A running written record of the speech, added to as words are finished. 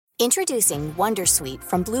Introducing Wondersuite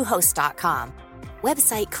from Bluehost.com.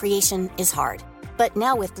 Website creation is hard, but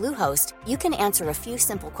now with Bluehost, you can answer a few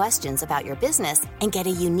simple questions about your business and get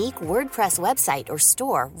a unique WordPress website or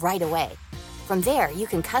store right away. From there, you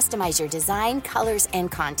can customize your design, colors,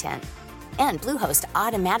 and content. And Bluehost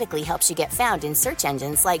automatically helps you get found in search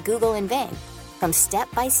engines like Google and Bing. From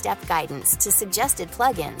step-by-step guidance to suggested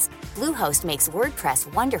plugins, Bluehost makes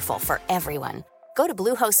WordPress wonderful for everyone. Go to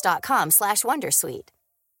bluehost.com/wondersuite.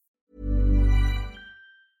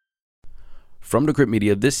 From Decrypt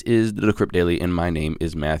Media, this is the Decrypt Daily, and my name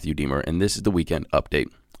is Matthew Deemer, and this is the weekend update.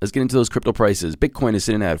 Let's get into those crypto prices. Bitcoin is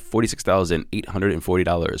sitting at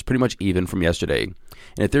 $46,840, pretty much even from yesterday.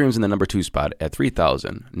 And Ethereum's in the number 2 spot at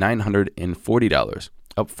 $3,940,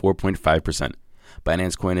 up 4.5%.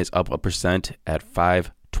 Binance Coin is up 1% at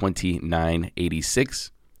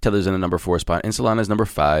 $529.86. Tether's in the number 4 spot, and Solana's number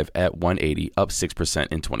 5 at $180, up 6%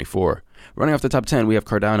 in 24. Running off the top 10, we have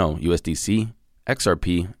Cardano, USDC,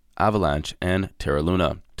 XRP, Avalanche, and Terra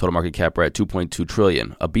Luna. Total market cap are at $2.2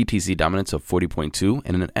 trillion, a BTC dominance of 40.2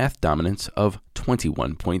 and an ETH dominance of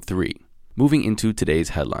 21.3. Moving into today's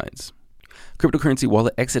headlines. Cryptocurrency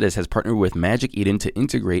wallet Exodus has partnered with Magic Eden to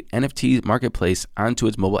integrate NFT marketplace onto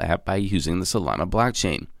its mobile app by using the Solana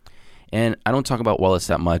blockchain. And I don't talk about wallets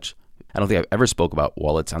that much. I don't think I've ever spoke about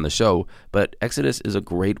wallets on the show, but Exodus is a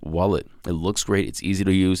great wallet. It looks great. It's easy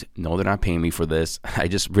to use. No, they're not paying me for this. I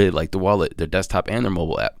just really like the wallet, their desktop and their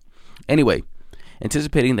mobile app. Anyway,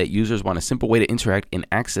 anticipating that users want a simple way to interact and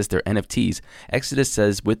access their NFTs, Exodus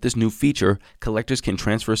says with this new feature, collectors can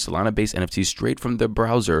transfer Solana-based NFTs straight from their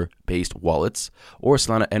browser-based wallets or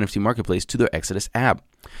Solana NFT marketplace to their Exodus app.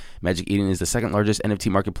 Magic Eden is the second largest NFT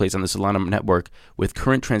marketplace on the Solana network, with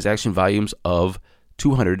current transaction volumes of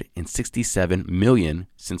 267 million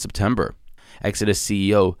since September. Exodus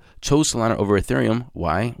CEO chose Solana over Ethereum.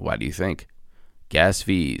 Why? Why do you think? Gas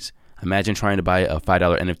fees. Imagine trying to buy a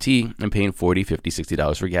 $5 NFT and paying $40, $50,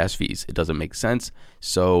 $60 for gas fees. It doesn't make sense,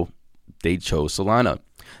 so they chose Solana.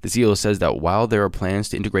 The CEO says that while there are plans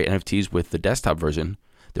to integrate NFTs with the desktop version,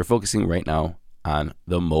 they're focusing right now on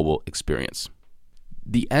the mobile experience.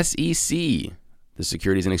 The SEC, the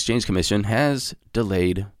Securities and Exchange Commission, has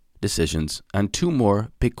delayed decisions on 2 more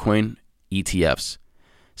Bitcoin ETFs,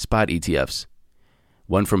 spot ETFs,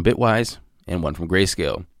 one from Bitwise and one from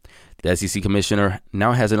Grayscale. The SEC commissioner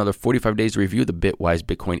now has another 45 days to review the Bitwise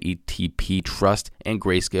Bitcoin ETP Trust and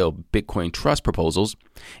Grayscale Bitcoin Trust proposals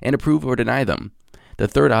and approve or deny them. The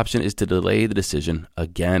third option is to delay the decision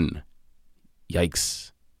again.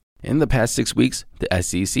 Yikes. In the past 6 weeks, the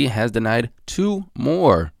SEC has denied 2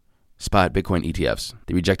 more spot Bitcoin ETFs.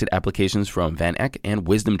 They rejected applications from Van Eck and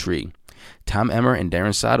WisdomTree. Tom Emmer and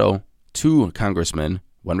Darren Sato, 2 congressmen,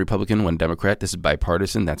 one Republican, one Democrat, this is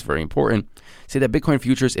bipartisan, that's very important, say that Bitcoin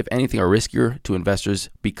futures, if anything, are riskier to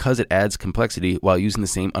investors because it adds complexity while using the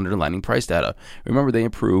same underlying price data. Remember, they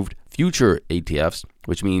approved future ETFs,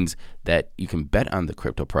 which means that you can bet on the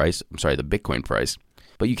the Bitcoin price,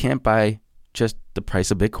 but you can't buy just the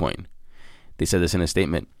price of Bitcoin. They said this in a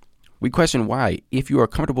statement. We question why, if you are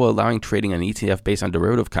comfortable allowing trading an ETF based on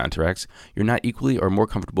derivative contracts, you're not equally or more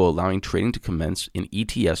comfortable allowing trading to commence in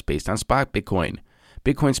ETFs based on spot Bitcoin.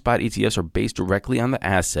 Bitcoin spot ETFs are based directly on the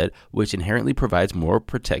asset, which inherently provides more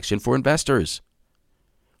protection for investors.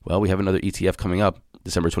 Well, we have another ETF coming up,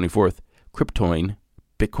 December 24th, Cryptoin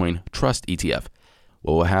Bitcoin Trust ETF.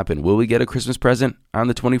 What will happen? Will we get a Christmas present on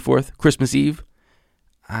the 24th, Christmas Eve?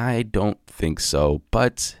 I don't think so,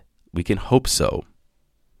 but we can hope so.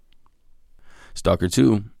 Stalker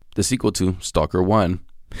 2, the sequel to Stalker 1.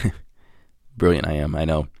 Brilliant I am, I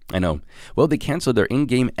know. Well, they canceled their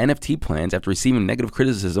in-game NFT plans after receiving negative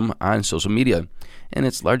criticism on social media, and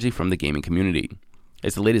it's largely from the gaming community.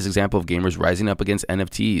 It's the latest example of gamers rising up against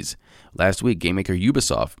NFTs. Last week, game maker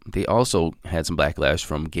Ubisoft, they also had some backlash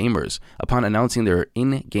from gamers upon announcing their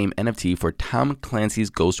in-game NFT for Tom Clancy's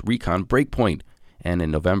Ghost Recon Breakpoint. And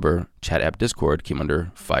in November, chat app Discord came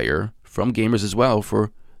under fire from gamers as well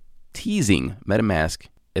for teasing MetaMask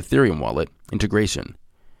Ethereum wallet integration.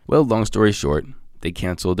 Well, long story short, they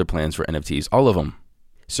canceled their plans for NFTs, all of them,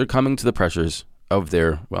 succumbing to the pressures of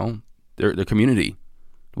their community,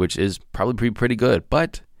 which is probably pretty good.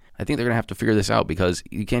 But I think they're going to have to figure this out, because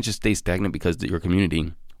you can't just stay stagnant because your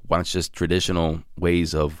community wants just traditional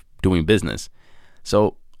ways of doing business.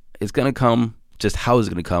 So it's going to come. Just how is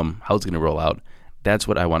it going to come? How it's going to roll out? That's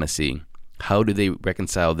what I want to see. How do they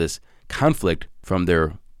reconcile this conflict from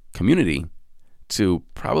their community to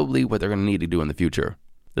probably what they're going to need to do in the future?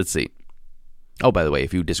 Let's see. Oh, by the way,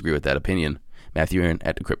 if you disagree with that opinion, Matthew Aaron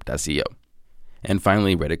at Decrypt.co. And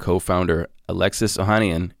finally, Reddit co-founder Alexis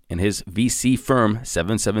Ohanian and his VC firm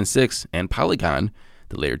 776 and Polygon,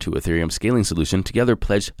 The Layer 2 Ethereum scaling solution together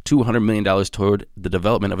pledged $200 million toward the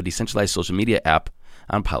development of a decentralized social media app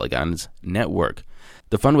on Polygon's network.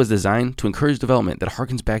 The fund was designed to encourage development that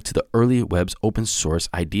harkens back to the early web's open source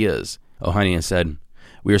ideas. Ohanian said,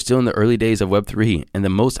 "We are still in the early days of Web3, and the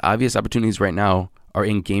most obvious opportunities right now are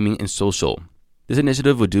in gaming and social. This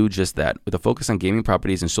initiative would do just that, with a focus on gaming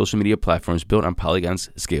properties and social media platforms built on Polygon's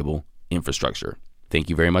scalable infrastructure." Thank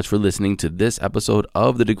you very much for listening to this episode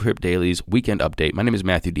of the Decrypt Daily's Weekend Update. My name is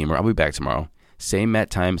Matthew Deemer. I'll be back tomorrow. Same Matt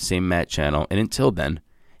time, same Matt channel. And until then,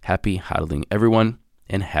 happy hodling, everyone,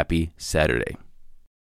 and happy Saturday.